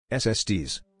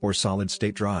SSDs, or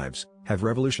solid-state drives, have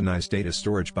revolutionized data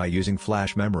storage by using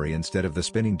flash memory instead of the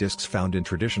spinning disks found in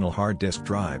traditional hard disk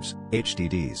drives,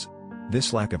 HDDs.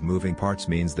 This lack of moving parts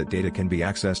means that data can be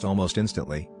accessed almost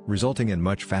instantly, resulting in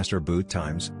much faster boot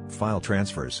times, file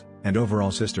transfers, and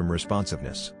overall system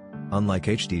responsiveness. Unlike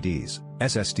HDDs,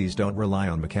 SSDs don't rely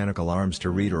on mechanical arms to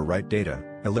read or write data,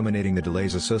 eliminating the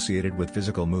delays associated with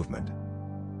physical movement.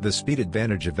 The speed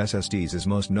advantage of SSDs is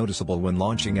most noticeable when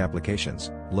launching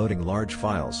applications, loading large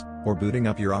files, or booting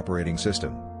up your operating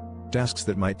system. Tasks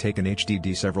that might take an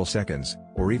HDD several seconds,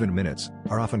 or even minutes,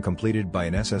 are often completed by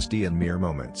an SSD in mere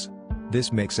moments.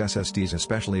 This makes SSDs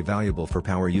especially valuable for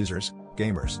power users,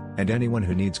 gamers, and anyone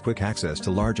who needs quick access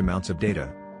to large amounts of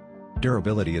data.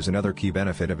 Durability is another key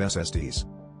benefit of SSDs.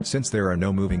 Since there are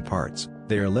no moving parts,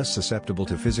 they are less susceptible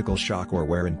to physical shock or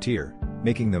wear and tear,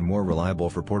 making them more reliable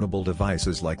for portable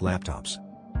devices like laptops.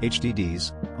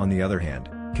 HDDs, on the other hand,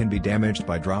 can be damaged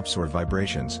by drops or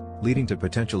vibrations, leading to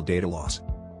potential data loss.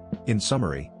 In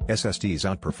summary, SSDs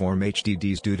outperform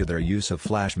HDDs due to their use of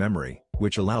flash memory,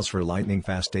 which allows for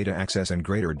lightning-fast data access and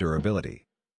greater durability.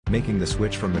 Making the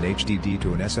switch from an HDD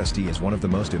to an SSD is one of the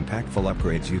most impactful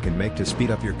upgrades you can make to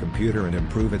speed up your computer and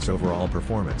improve its overall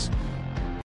performance.